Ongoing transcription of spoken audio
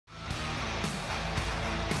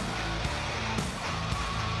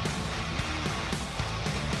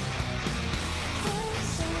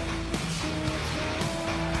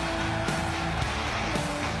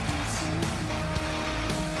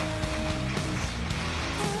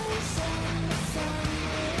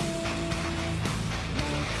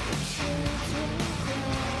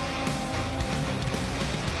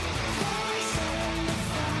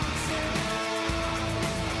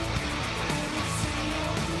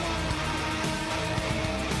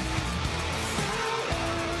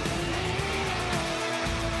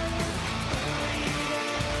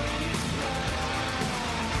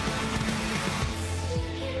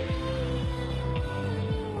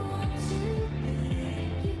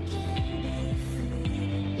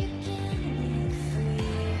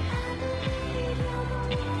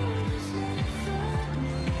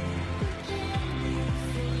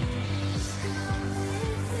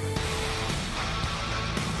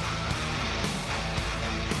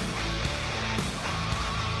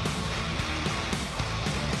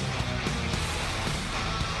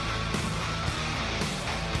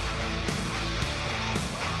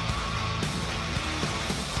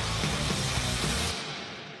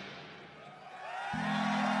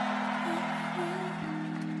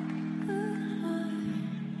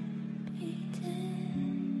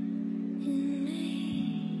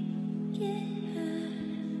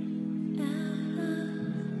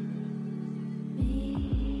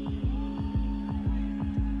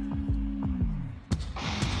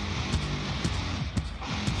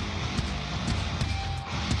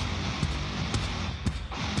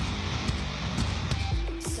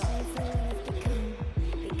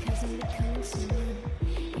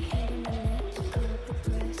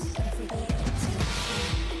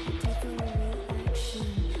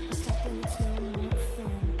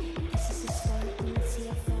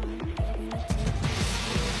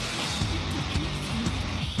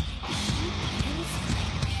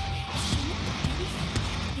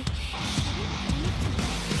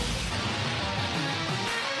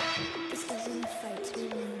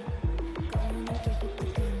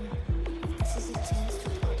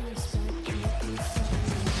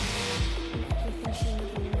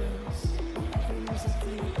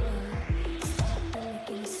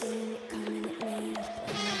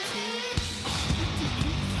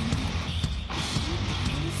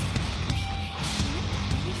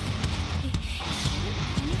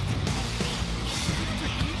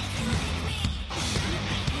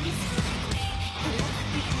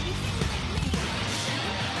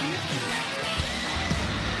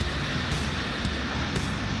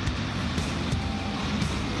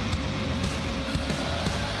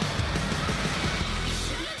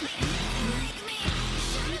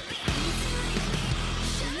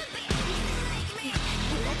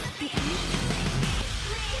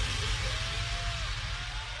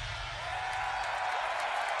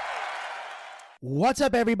What's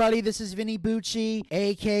up, everybody? This is Vinny Bucci,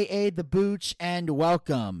 aka The Booch, and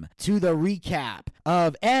welcome to the recap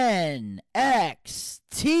of NXT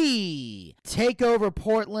Takeover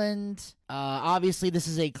Portland. Obviously, this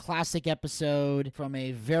is a classic episode from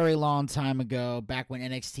a very long time ago, back when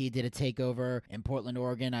NXT did a takeover in Portland,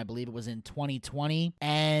 Oregon. I believe it was in 2020.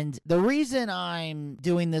 And the reason I'm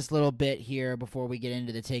doing this little bit here before we get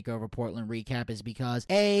into the Takeover Portland recap is because,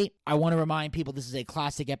 A, I want to remind people this is a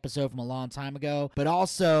classic episode from a long time ago, but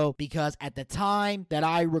also because at the time that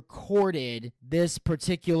I recorded this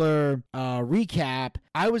particular recap,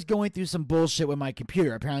 I was going through some bullshit with my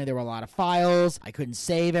computer. Apparently, there were a lot of files. I couldn't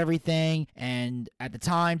save everything. And at the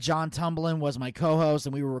time, John Tumblin was my co-host,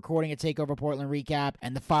 and we were recording a Takeover Portland recap,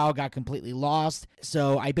 and the file got completely lost.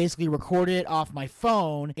 So I basically recorded it off my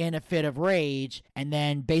phone in a fit of rage, and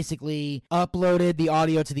then basically uploaded the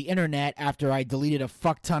audio to the internet after I deleted a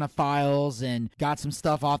fuck ton of files and got some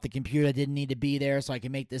stuff off the computer that didn't need to be there so I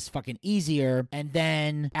can make this fucking easier, and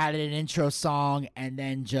then added an intro song, and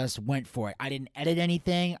then just went for it. I didn't edit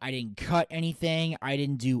anything. I didn't cut anything. I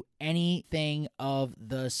didn't do anything of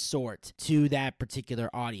the sort to that particular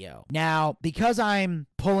audio. Now, because I'm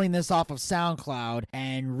pulling this off of SoundCloud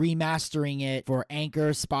and remastering it for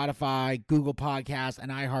Anchor, Spotify, Google Podcasts,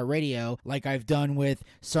 and iHeartRadio, like I've done with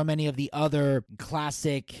so many of the other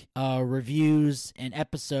classic reviews and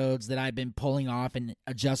episodes that I've been pulling off and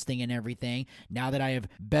adjusting and everything, now that I have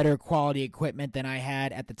better quality equipment than I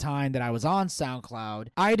had at the time that I was on SoundCloud,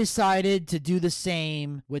 I decided to do the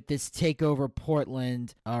same with this Takeover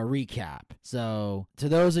Portland recap. So, to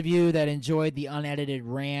those of you that enjoyed the unedited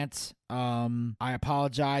rant, I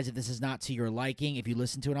apologize if this is not to your liking if you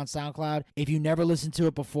listen to it on SoundCloud. If you never listened to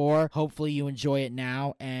it before, hopefully you enjoy it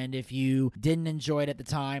now. And if you didn't enjoy it at the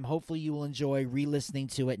time, hopefully you will enjoy re-listening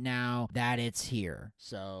to it now that it's here.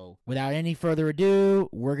 So without any further ado,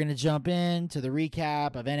 we're going to jump into the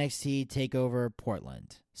recap of NXT TakeOver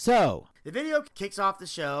Portland. So, the video kicks off the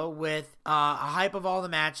show with a hype of all the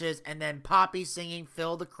matches, and then Poppy singing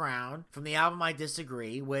Fill the Crown from the album I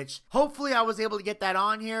Disagree, which hopefully I was able to get that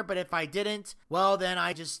on here, but if I didn't, well, then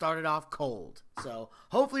I just started off cold. So,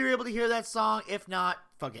 hopefully you're able to hear that song. If not,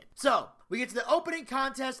 fuck it. So, we get to the opening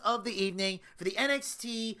contest of the evening for the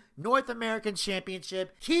NXT North American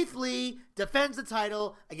Championship. Keith Lee defends the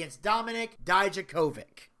title against Dominik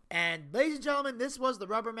Dijakovic. And ladies and gentlemen, this was the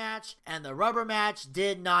rubber match, and the rubber match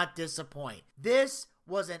did not disappoint. This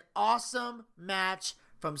was an awesome match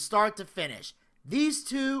from start to finish. These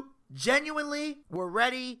two genuinely were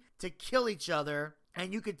ready to kill each other,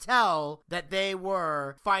 and you could tell that they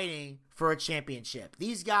were fighting for a championship.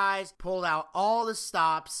 These guys pulled out all the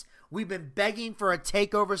stops. We've been begging for a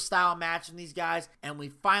takeover style match from these guys, and we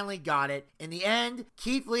finally got it. In the end,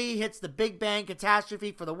 Keith Lee hits the Big Bang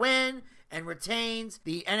Catastrophe for the win and retains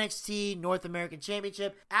the NXT North American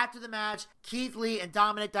Championship. After the match, Keith Lee and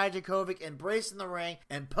Dominik Dijakovic embrace in the ring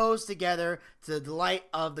and pose together to the delight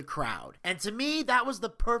of the crowd. And to me, that was the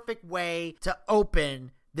perfect way to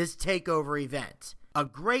open this takeover event. A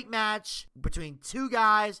great match between two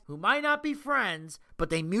guys who might not be friends, but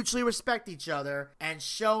they mutually respect each other, and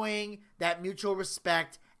showing that mutual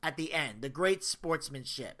respect at the end. The great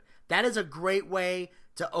sportsmanship. That is a great way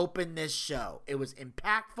to open this show. It was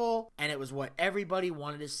impactful, and it was what everybody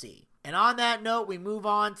wanted to see. And on that note, we move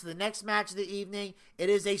on to the next match of the evening. It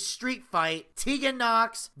is a street fight. Tegan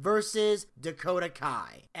Nox versus Dakota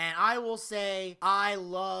Kai. And I will say, I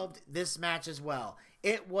loved this match as well.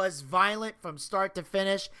 It was violent from start to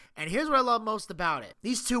finish, and here's what I love most about it.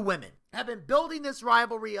 These two women have been building this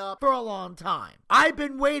rivalry up for a long time. I've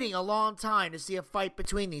been waiting a long time to see a fight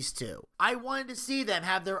between these two. I wanted to see them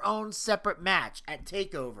have their own separate match at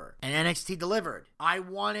TakeOver, and NXT delivered. I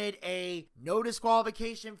wanted a no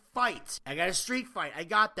disqualification fight. I got a street fight. I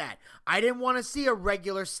got that. I didn't want to see a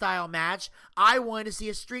regular style match. I wanted to see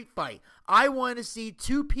a street fight. I wanted to see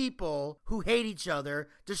two people who hate each other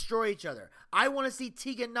destroy each other. I want to see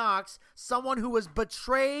Tegan Nox, someone who was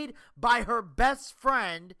betrayed by her best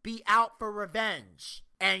friend, be out for revenge.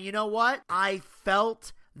 And you know what? I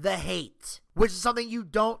felt the hate, which is something you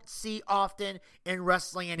don't see often in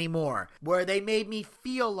wrestling anymore, where they made me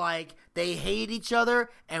feel like they hate each other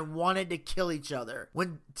and wanted to kill each other.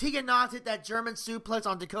 When Tegan Nox hit that German suplex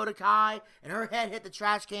on Dakota Kai and her head hit the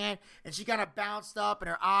trash can and she kind of bounced up and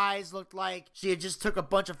her eyes looked like she had just took a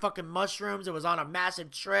bunch of fucking mushrooms and was on a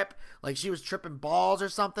massive trip, like she was tripping balls or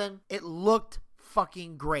something. It looked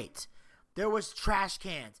fucking great. There was trash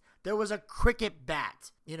cans. there was a cricket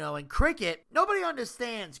bat. You know, in cricket, nobody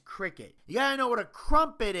understands cricket. You gotta know what a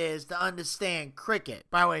crumpet is to understand cricket.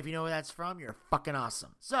 By the way, if you know where that's from, you're fucking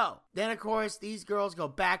awesome. So, then of course, these girls go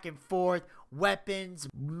back and forth. Weapons,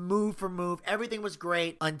 move for move. Everything was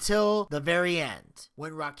great until the very end.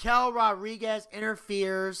 When Raquel Rodriguez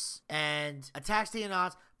interferes and attacks Tegan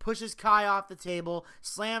Nox, pushes Kai off the table,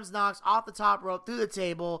 slams Nox off the top rope through the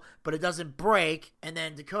table, but it doesn't break, and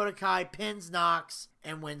then Dakota Kai pins Nox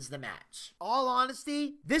and wins the match. All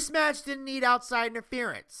honesty, this match didn't need outside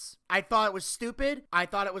interference. I thought it was stupid. I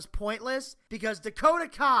thought it was pointless because Dakota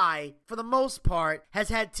Kai, for the most part, has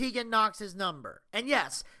had Tegan Nox's number. And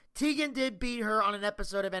yes, Tegan did beat her on an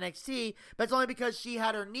episode of NXT, but it's only because she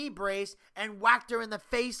had her knee brace and whacked her in the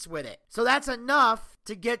face with it. So that's enough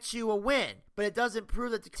to get you a win, but it doesn't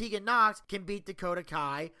prove that Tegan Nox can beat Dakota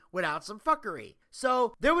Kai without some fuckery.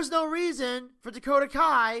 So there was no reason for Dakota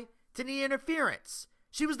Kai to need interference.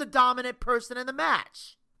 She was the dominant person in the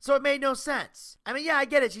match. So it made no sense. I mean, yeah, I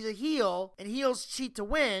get it. She's a heel, and heels cheat to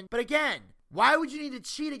win. But again, why would you need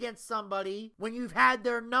to cheat against somebody when you've had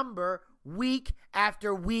their number week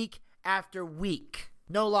after week after week?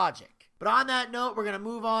 No logic. But on that note, we're going to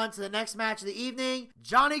move on to the next match of the evening.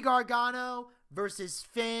 Johnny Gargano versus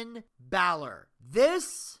Finn Balor.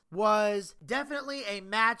 This was definitely a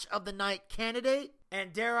match of the night candidate.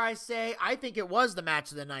 And dare I say, I think it was the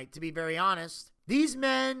match of the night, to be very honest. These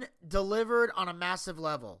men delivered on a massive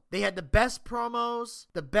level. They had the best promos,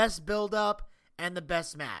 the best build-up, and the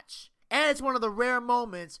best match. And it's one of the rare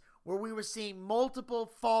moments where we were seeing multiple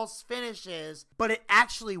false finishes, but it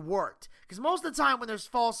actually worked. Because most of the time when there's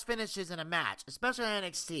false finishes in a match, especially on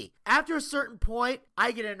NXT, after a certain point,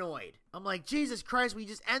 I get annoyed. I'm like, Jesus Christ, we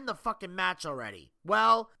just end the fucking match already.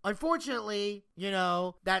 Well, unfortunately,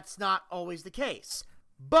 that's not always the case.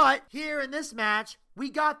 But here in this match,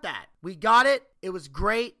 we got that. We got it. It was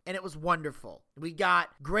great, and it was wonderful. We got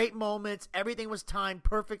great moments. Everything was timed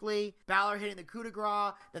perfectly. Balor hitting the coup de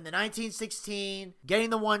grace, then the 1916,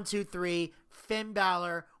 getting the 1-2-3. Finn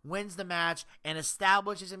Balor wins the match and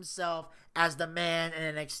establishes himself as the man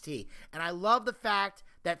in NXT. And I love the fact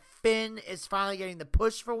that Finn is finally getting the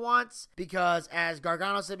push for once, because as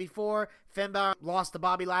Gargano said before, Finn Balor lost to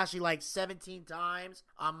Bobby Lashley like 17 times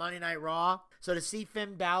on Monday Night Raw. So to see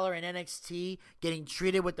Finn Balor in NXT getting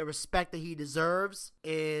treated with the respect that he deserves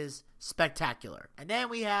is spectacular. And then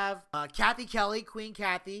we have Kathy Kelly, Queen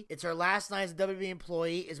Kathy. It's her last night as a WWE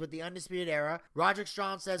employee, is with the Undisputed Era. Roderick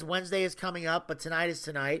Strong says Wednesday is coming up, but tonight is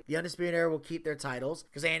tonight. The Undisputed Era will keep their titles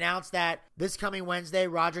because they announced that this coming Wednesday,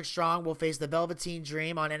 Roderick Strong will face the Velveteen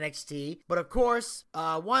Dream on NXT. But of course,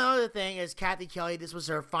 one other thing is Kathy Kelly, this was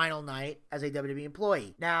her final night as a WWE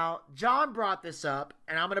employee. Now, John brought this up,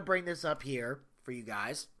 and I'm going to bring this up here for you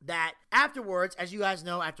guys, that afterwards, as you guys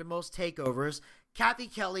know, after most takeovers, Kathy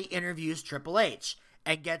Kelly interviews Triple H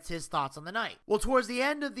and gets his thoughts on the night. Well, towards the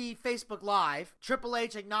end of the Facebook Live, Triple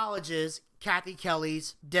H acknowledges Kathy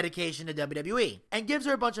Kelly's dedication to WWE and gives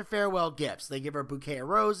her a bunch of farewell gifts. They give her a bouquet of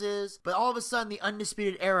roses, but all of a sudden the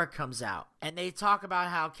Undisputed Era comes out and they talk about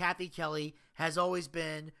how Kathy Kelly has always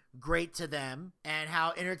been great to them and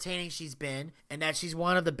how entertaining she's been and that she's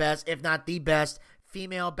one of the best, if not the best,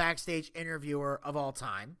 female backstage interviewer of all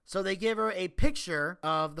time. So they give her a picture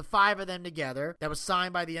of the five of them together that was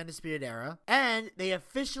signed by the Undisputed Era, and they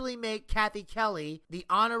officially make Kathy Kelly the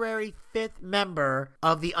honorary 5th member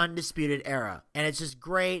of the Undisputed Era. And it's just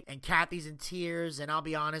great, and Kathy's in tears, and I'll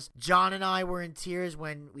be honest, John and I were in tears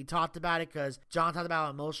when we talked about it because John talked about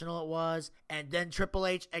how emotional it was, and then Triple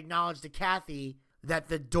H acknowledged to Kathy that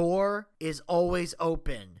the door is always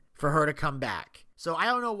open for her to come back. So I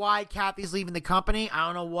don't know why Kathy's leaving the company. I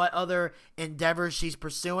don't know what other endeavors she's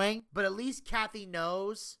pursuing. But at least Kathy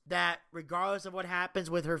knows that regardless of what happens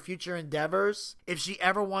with her future endeavors, if she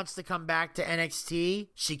ever wants to come back to NXT,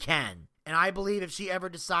 she can. And I believe if she ever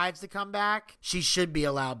decides to come back, she should be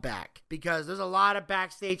allowed back. Because there's a lot of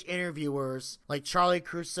backstage interviewers like Charlie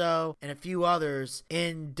Crusoe and a few others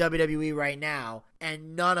in WWE right now.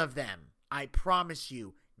 And none of them, I promise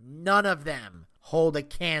you, none of them hold a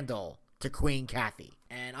candle to Queen Kathy.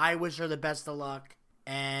 And I wish her the best of luck.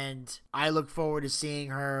 And I look forward to seeing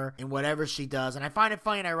her in whatever she does. And I find it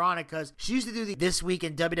funny and ironic because she used to do the This Week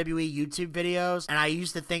in WWE YouTube videos. And I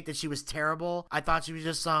used to think that she was terrible. I thought she was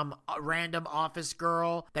just some random office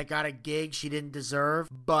girl that got a gig she didn't deserve.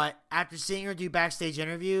 But after seeing her do backstage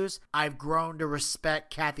interviews, I've grown to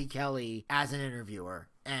respect Kathy Kelly as an interviewer.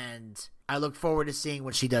 And I look forward to seeing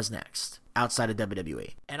what she does next outside of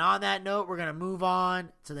WWE. And on that note, we're going to move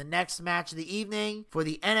on to the next match of the evening for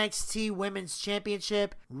the NXT Women's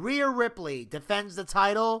Championship. Rhea Ripley defends the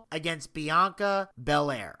title against Bianca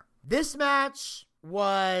Belair. This match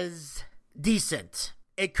was decent.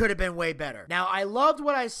 It could have been way better. Now, I loved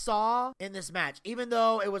what I saw in this match, even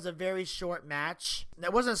though it was a very short match.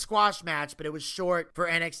 It wasn't a squash match, but it was short for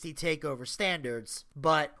NXT TakeOver standards.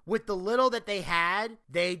 But with the little that they had,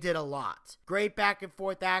 they did a lot. Great back and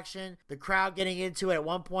forth action. The crowd getting into it. At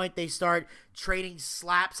one point, they start trading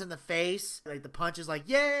slaps in the face. Like the punch is like,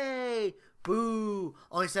 yay, boo.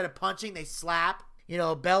 Only instead of punching, they slap. You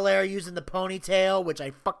know, Belair using the ponytail, which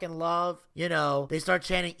I fucking love. You know, they start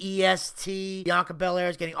chanting EST. Bianca Belair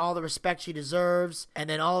is getting all the respect she deserves. And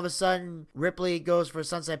then all of a sudden, Ripley goes for a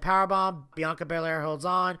Sunset Powerbomb. Bianca Belair holds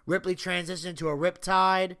on. Ripley transitions into a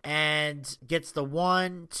Riptide and gets the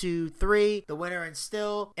 1, 2, 3. The winner and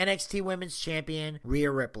still NXT Women's Champion, Rhea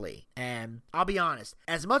Ripley. And I'll be honest,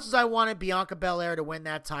 as much as I wanted Bianca Belair to win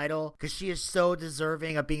that title, because she is so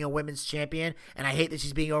deserving of being a women's champion, and I hate that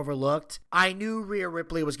she's being overlooked, I knew Rhea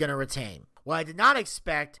Ripley was going to retain. What I did not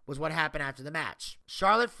expect was what happened after the match.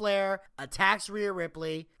 Charlotte Flair attacks Rhea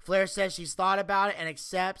Ripley. Flair says she's thought about it and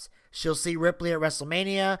accepts she'll see Ripley at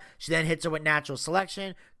WrestleMania. She then hits her with natural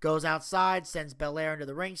selection, goes outside, sends Belair into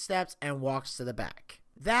the ring steps, and walks to the back.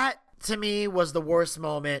 That, to me, was the worst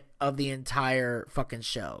moment of the entire fucking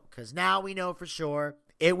show. Because now we know for sure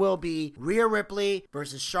it will be Rhea Ripley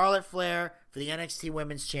versus Charlotte Flair for the NXT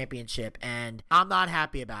Women's Championship, and I'm not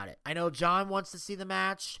happy about it. I know John wants to see the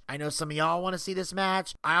match. I know some of y'all want to see this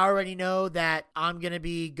match. I already know that I'm going to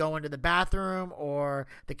be going to the bathroom or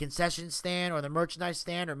the concession stand or the merchandise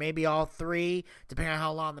stand or maybe all three, depending on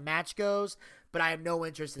how long the match goes. But I have no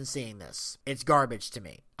interest in seeing this. It's garbage to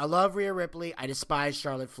me. I love Rhea Ripley. I despise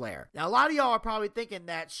Charlotte Flair. Now, a lot of y'all are probably thinking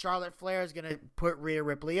that Charlotte Flair is going to put Rhea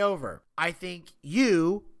Ripley over. I think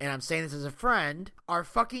you, and I'm saying this as a friend, are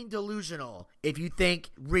fucking delusional if you think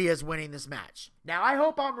Rhea's winning this match. Now, I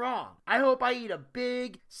hope I'm wrong. I hope I eat a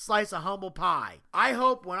big slice of humble pie. I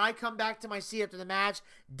hope when I come back to my seat after the match,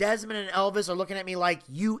 Desmond and Elvis are looking at me like,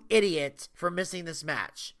 you idiot for missing this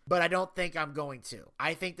match. But I don't think I'm going to.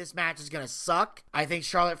 I think this match is going to suck. I think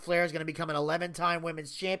Charlotte Flair is going to become an 11-time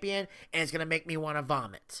women's champion, and it's going to make me want to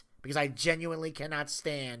vomit. Because I genuinely cannot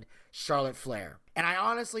stand Charlotte Flair. And I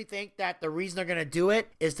honestly think that the reason they're going to do it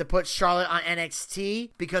is to put Charlotte on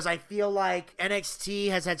NXT, because I feel like NXT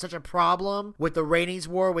has had such a problem with the ratings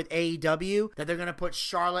war with AEW that they're going to put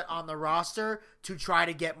Charlotte on the roster to try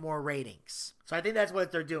to get more ratings. So I think that's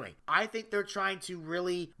what they're doing. I think they're trying to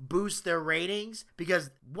really boost their ratings, because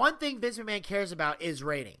one thing Vince McMahon cares about is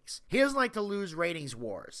ratings. He doesn't like to lose ratings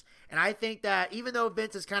wars. And I think that even though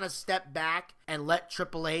Vince has kind of stepped back and let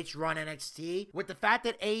Triple H run NXT, with the fact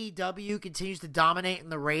that AEW continues to dominate in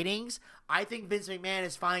the ratings, I think Vince McMahon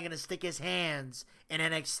is finally going to stick his hands in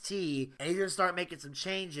NXT, and he's going to start making some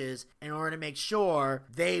changes in order to make sure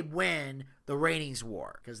they win the ratings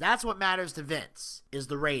war. Because that's what matters to Vince, is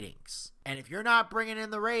the ratings. And if you're not bringing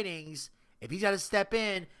in the ratings, if he's got to step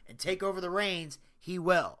in and take over the reins, he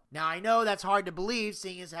will. Now, I know that's hard to believe,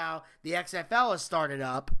 seeing as how the XFL has started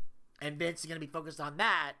up, and Vince is going to be focused on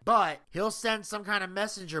that, but he'll send some kind of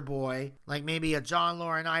messenger boy, like maybe a John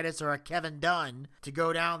Laurinaitis or a Kevin Dunn, to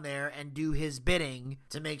go down there and do his bidding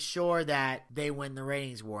to make sure that they win the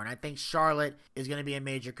ratings war. And I think Charlotte is going to be a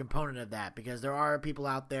major component of that, because there are people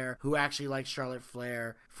out there who actually like Charlotte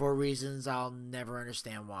Flair for reasons I'll never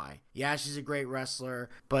understand why. Yeah, she's a great wrestler,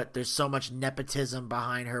 but there's so much nepotism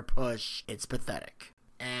behind her push, it's pathetic.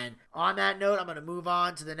 And on that note, I'm going to move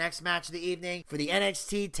on to the next match of the evening. For the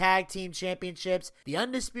NXT Tag Team Championships, the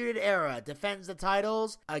Undisputed Era defends the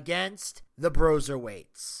titles against the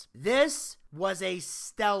Broserweights. This was a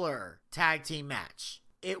stellar tag team match.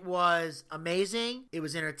 It was amazing. It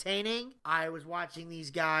was entertaining. I was watching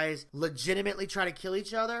these guys legitimately try to kill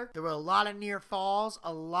each other. There were a lot of near falls,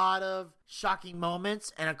 a lot of shocking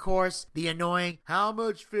moments, and of course, the annoying, how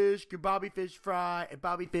much fish could Bobby Fish fry if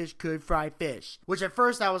Bobby Fish could fry fish? Which at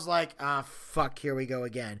first I was like, fuck, here we go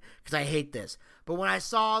again, because I hate this. But when I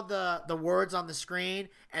saw the words on the screen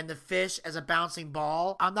and the fish as a bouncing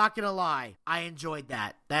ball, I'm not going to lie, I enjoyed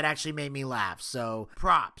that. That actually made me laugh. So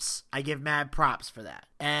props. I give mad props for that.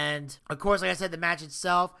 And of course, like I said, the match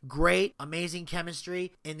itself, great, amazing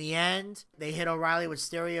chemistry. In the end, they hit O'Reilly with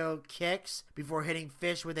stereo kicks before hitting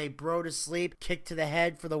Fish with a bro to sleep kick to the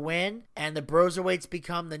head for the win. And the Broserweights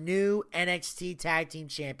become the new NXT Tag Team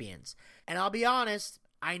Champions. And I'll be honest,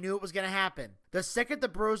 I knew it was going to happen. The second the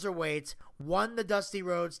Broserweights won the Dusty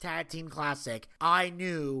Rhodes Tag Team Classic, I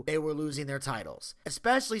knew they were losing their titles.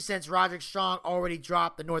 Especially since Roderick Strong already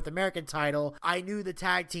dropped the North American title, I knew the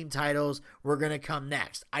tag team titles were going to come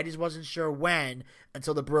next. I just wasn't sure when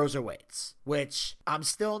until the Broserweights, which I'm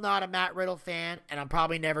still not a Matt Riddle fan, and I'm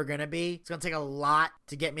probably never going to be. It's going to take a lot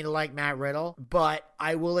to get me to like Matt Riddle, but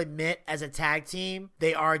I will admit, as a tag team,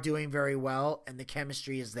 they are doing very well, and the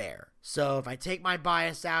chemistry is there. So if I take my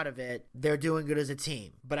bias out of it, they're doing good as a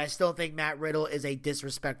team. But I still think Matt Riddle is a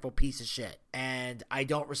disrespectful piece of shit. And I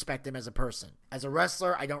don't respect him as a person. As a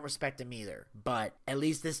wrestler, I don't respect him either. But at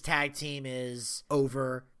least this tag team is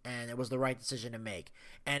over, and it was the right decision to make.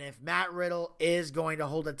 And if Matt Riddle is going to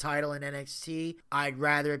hold a title in NXT, I'd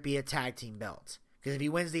rather it be a tag team belt. Because if he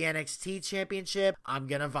wins the NXT championship, I'm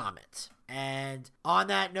going to vomit. And on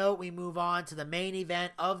that note, we move on to the main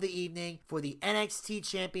event of the evening for the NXT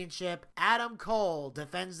Championship. Adam Cole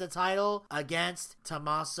defends the title against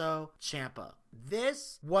Tommaso Ciampa.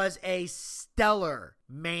 This was a stellar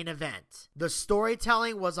main event. The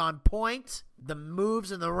storytelling was on point. The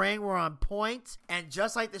moves in the ring were on point. And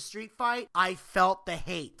just like the street fight, I felt the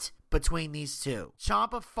hate between these two.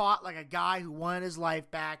 Ciampa fought like a guy who wanted his life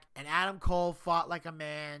back, and Adam Cole fought like a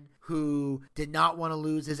man who did not want to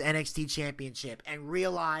lose his NXT championship and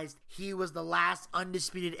realized he was the last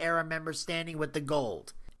Undisputed Era member standing with the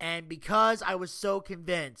gold. And because I was so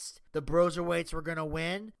convinced the Broserweights were going to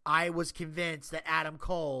win, I was convinced that Adam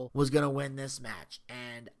Cole was going to win this match.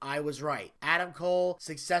 And I was right. Adam Cole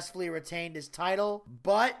successfully retained his title,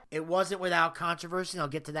 but it wasn't without controversy. And I'll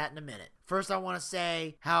get to that in a minute. First, I want to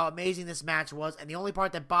say how amazing this match was. And the only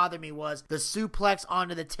part that bothered me was the suplex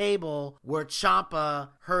onto the table where Ciampa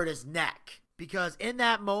hurt his neck. Because in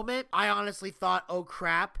that moment, I honestly thought, oh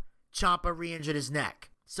crap, Ciampa re-injured his neck.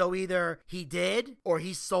 So either he did or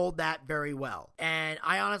he sold that very well. And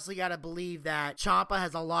I honestly got to believe that Ciampa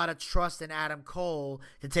has a lot of trust in Adam Cole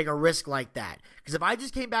to take a risk like that. Because if I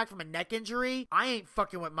just came back from a neck injury, I ain't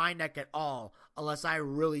fucking with my neck at all unless I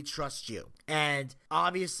really trust you. And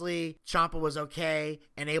obviously, Ciampa was okay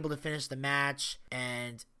and able to finish the match.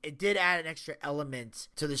 And it did add an extra element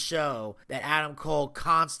to the show that Adam Cole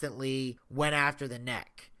constantly went after the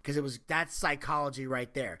neck. Because that's psychology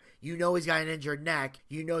right there. You know he's got an injured neck.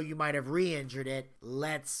 You know you might have re-injured it.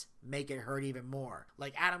 Let's make it hurt even more.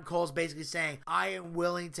 Like Adam Cole's basically saying, I am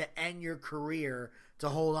willing to end your career to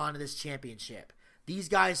hold on to this championship. These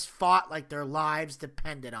guys fought like their lives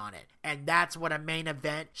depended on it. And that's what a main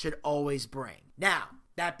event should always bring. Now,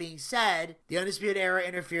 that being said, the Undisputed Era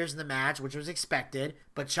interferes in the match, which was expected,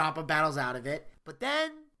 but Ciampa battles out of it. But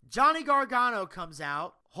then Johnny Gargano comes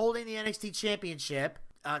out holding the NXT Championship.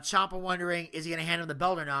 Ciampa wondering, is he going to hand him the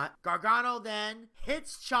belt or not? Gargano then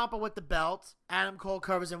hits Ciampa with the belt. Adam Cole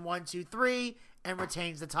covers him 1, 2, 3 and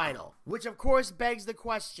retains the title. Which of course begs the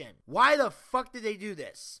question, why the fuck did they do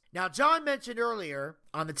this? Now, John mentioned earlier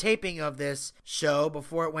on the taping of this show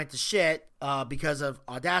before it went to shit because of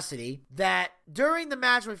Audacity, that during the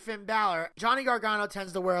match with Finn Balor, Johnny Gargano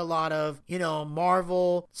tends to wear a lot of,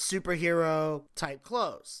 Marvel superhero type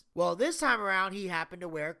clothes. Well, this time around, he happened to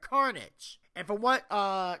wear Carnage. And from what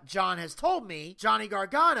John has told me, Johnny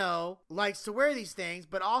Gargano likes to wear these things,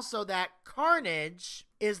 but also that Carnage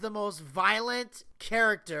is the most violent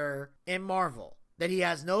character in Marvel. That he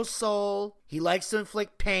has no soul, he likes to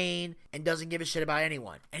inflict pain, and doesn't give a shit about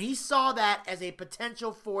anyone. And he saw that as a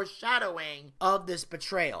potential foreshadowing of this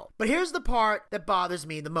betrayal. But here's the part that bothers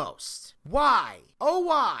me the most. Why? Oh,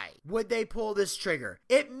 why would they pull this trigger?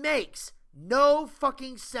 It makes no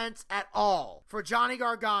fucking sense at all for Johnny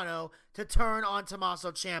Gargano to turn on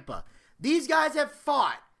Tommaso Ciampa. These guys have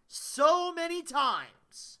fought so many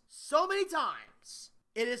times.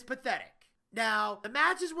 It is pathetic. Now, the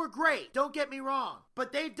matches were great, don't get me wrong,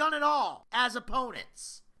 but they've done it all as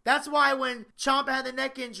opponents. That's why when Ciampa had the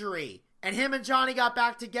neck injury and him and Johnny got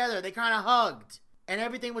back together, they kind of hugged and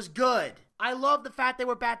everything was good. I love the fact they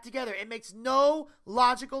were back together. It makes no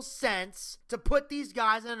logical sense to put these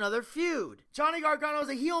guys in another feud. Johnny Gargano as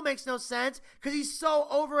a heel makes no sense because he's so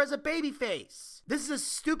over as a babyface. This is a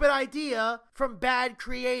stupid idea from bad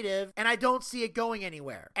creative, and I don't see it going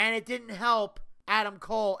anywhere. And it didn't help Adam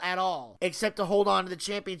Cole at all, except to hold on to the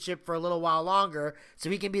championship for a little while longer so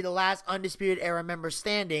he can be the last Undisputed Era member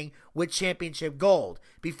standing with championship gold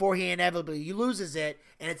before he inevitably loses it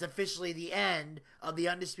and it's officially the end of the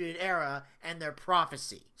Undisputed Era and their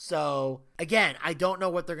prophecy. So, again, I don't know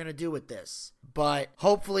what they're going to do with this, but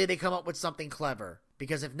hopefully they come up with something clever,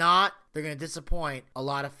 because if not, they're going to disappoint a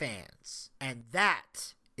lot of fans. And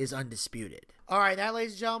that is Undisputed. All right, that,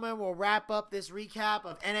 ladies and gentlemen, will wrap up this recap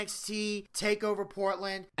of NXT TakeOver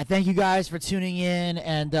Portland. I thank you guys for tuning in.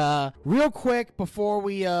 And real quick, before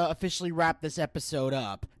we officially wrap this episode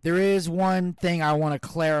up, there is one thing I want to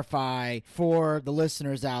clarify for the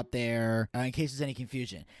listeners out there in case there's any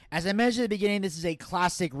confusion. As I mentioned at the beginning, this is a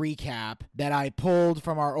classic recap that I pulled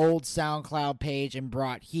from our old SoundCloud page and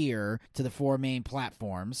brought here to the 4 main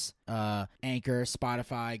platforms. Anchor,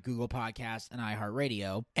 Spotify, Google Podcasts, and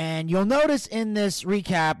iHeartRadio. And you'll notice in this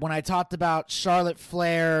recap when I talked about Charlotte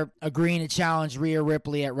Flair agreeing to challenge Rhea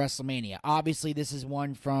Ripley at WrestleMania. Obviously, this is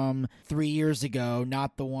one from 3 years ago,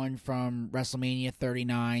 not the one from WrestleMania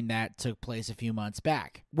 39 that took place a few months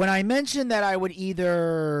back. When I mentioned that I would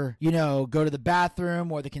either, go to the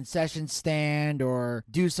bathroom or the concession stand or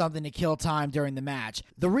do something to kill time during the match,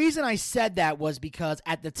 the reason I said that was because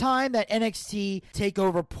at the time that NXT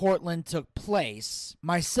TakeOver Portland took place,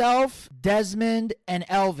 myself, Desmond, and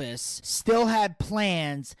Elvis still had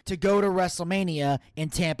plans to go to WrestleMania in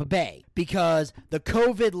Tampa Bay because the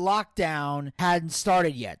COVID lockdown hadn't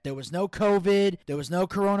started yet. There was no COVID, there was no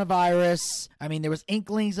coronavirus. I mean, there was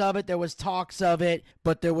inklings of it, there was talks of it,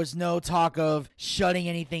 but there was no talk of shutting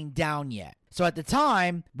anything down yet. So at the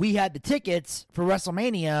time, we had the tickets for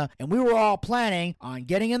WrestleMania, and we were all planning on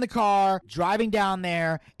getting in the car, driving down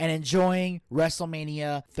there, and enjoying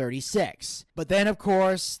WrestleMania 36. But then, of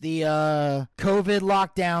course, the COVID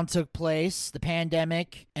lockdown took place, the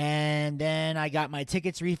pandemic, and then I got my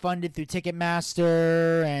tickets refunded through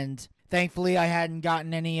Ticketmaster, and thankfully, I hadn't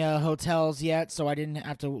gotten any hotels yet, so I didn't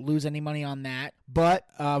have to lose any money on that. But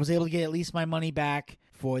I was able to get at least my money back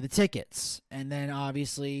for the tickets. And then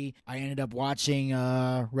obviously I ended up watching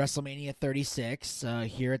WrestleMania 36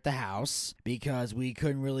 here at the house because we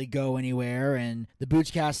couldn't really go anywhere, and the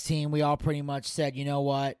Boochcast team, we all pretty much said, you know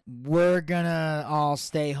what, we're gonna all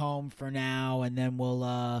stay home for now, and then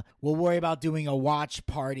we'll worry about doing a watch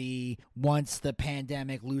party once the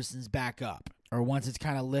pandemic loosens back up. Or once it's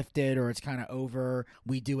kind of lifted or it's kind of over,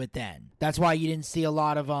 we do it then. That's why you didn't see a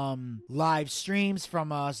lot of live streams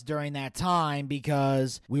from us during that time,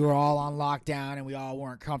 because we were all on lockdown and we all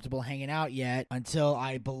weren't comfortable hanging out yet until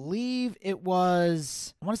I believe it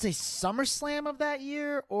was, I want to say SummerSlam of that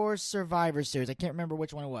year or Survivor Series. I can't remember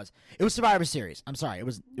which one it was. It was Survivor Series. I'm sorry. It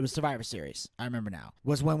was Survivor Series. I remember now.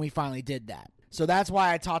 Was when we finally did that. So that's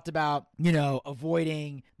why I talked about,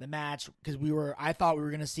 avoiding the match, because I thought we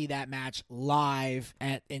were going to see that match live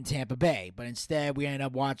in Tampa Bay, but instead we ended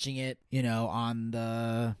up watching it, on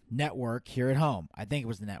the network here at home. I think it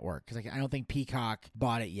was the network, because I don't think Peacock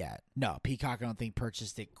bought it yet. No, Peacock I don't think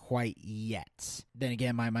purchased it quite yet. Then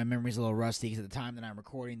again, my memory's a little rusty, because at the time that I'm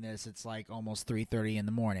recording this, it's like almost 3:30 in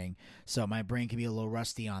the morning, so my brain can be a little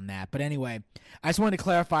rusty on that. But anyway, I just wanted to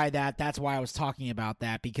clarify that. That's why I was talking about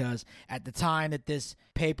that, because at the time that this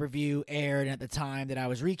pay-per-view aired and at the time that I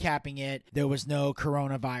was recapping it, there was no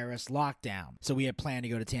coronavirus lockdown. So we had planned to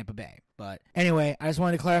go to Tampa Bay. But anyway, I just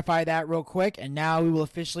wanted to clarify that real quick, and now we will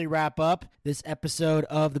officially wrap up this episode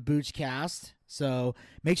of the Boochcast. So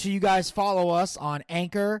make sure you guys follow us on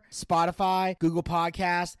Anchor, Spotify, Google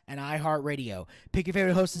Podcasts, and iHeartRadio. Pick your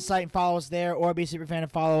favorite hosting site and follow us there, or be a super fan and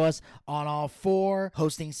follow us on all 4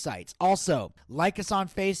 hosting sites. Also, like us on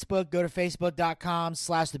Facebook. Go to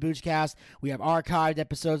facebook.com/theboochcast. We have archived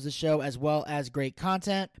episodes of the show as well as great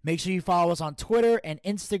content. Make sure you follow us on Twitter and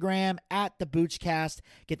Instagram @theboochcast.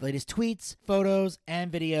 Get the latest tweets, photos,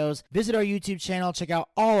 and videos. Visit our YouTube channel. Check out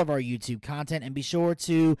all of our YouTube content, and be sure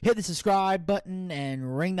to hit the subscribe button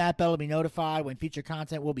and ring that bell to be notified when future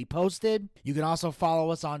content will be posted. You can also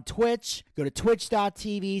follow us on Twitch. Go to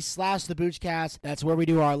twitch.tv/theboochcast. That's where we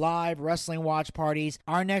do our live wrestling watch parties.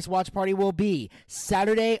 Our next watch party will be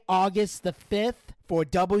Saturday, August the 5th for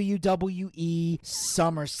WWE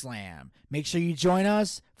SummerSlam. Make sure you join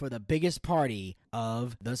us for the biggest party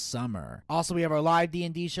of the summer. Also, we have our live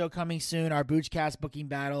D&D show coming soon, our Boochcast booking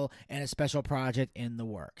battle, and a special project in the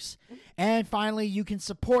works. And finally, you can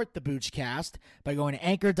support the Boochcast by going to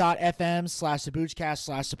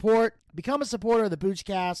anchor.fm/theboochcast/support. Become a supporter of the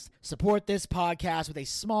Boochcast. Support this podcast with a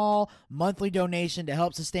small monthly donation to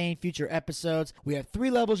help sustain future episodes. We have 3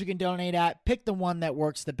 levels you can donate at. Pick the one that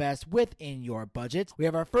works the best within your budget. We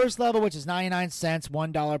have our first level, which is 99 cents,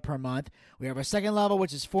 $1 per month. We have our second level,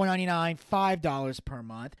 which is $4.99, $5 per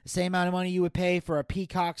month. The same amount of money you would pay for a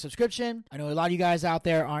Peacock subscription. I know a lot of you guys out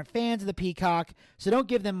there aren't fans of the Peacock, so don't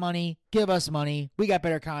give them money. Give us money. We got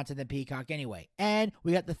better content than Peacock anyway. And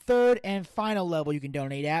we got the third and final level you can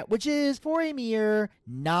donate at, which is for a mere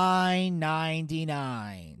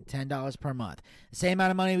 $9.99, $10 per month. The same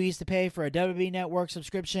amount of money we used to pay for a WWE Network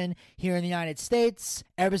subscription here in the United States.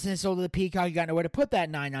 Ever since it sold to the Peacock, you got nowhere to put that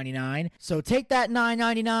 $9.99. So take that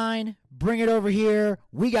 $9.99, bring it over here.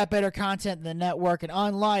 We got better content than the network, and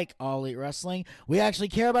unlike All Elite Wrestling, we actually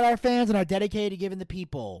care about our fans and are dedicated to giving the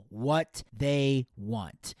people what they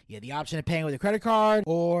want. You have the option of paying with a credit card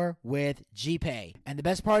or with GPay. And the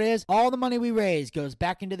best part is, all the money we raise goes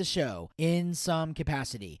back into the show in some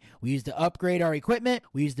capacity. We use to upgrade our equipment,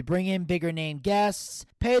 we use to bring in bigger name guests,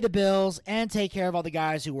 pay the bills, and take care of all the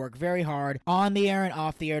guys who work very hard on the air and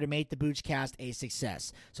off the air to make the Boochcast a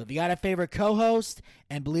success. So if you got a favorite co-host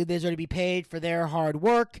and believe they deserve to be paid for their hard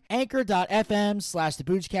work,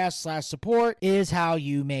 anchor.fm/theboochcast/support is how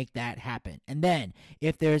you make that happen. And then,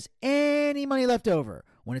 if there's any money left over,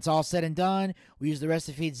 when it's all said and done, we use the rest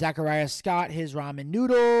to feed Zachariah Scott his ramen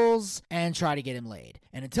noodles and try to get him laid.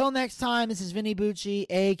 And until next time, this is Vinny Bucci,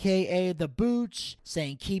 a.k.a. The Booch,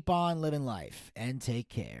 saying keep on living life and take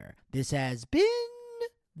care. This has been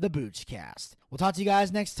The Boochcast. We'll talk to you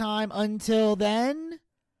guys next time. Until then,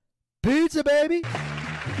 pizza, baby!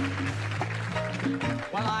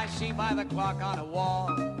 Well, I see by the clock on a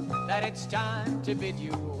wall that it's time to bid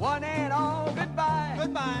you one and all goodbye.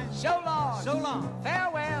 Goodbye. So long. So long.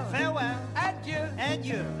 Farewell. Farewell. Adieu.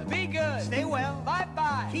 Adieu. Be good. Stay well.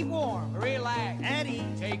 Bye-bye. Keep warm. Relax. At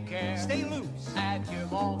ease. Take care. Stay loose. Adieu,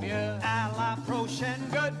 mon vieux. À la prochaine.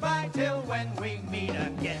 Goodbye till when we meet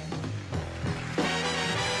again.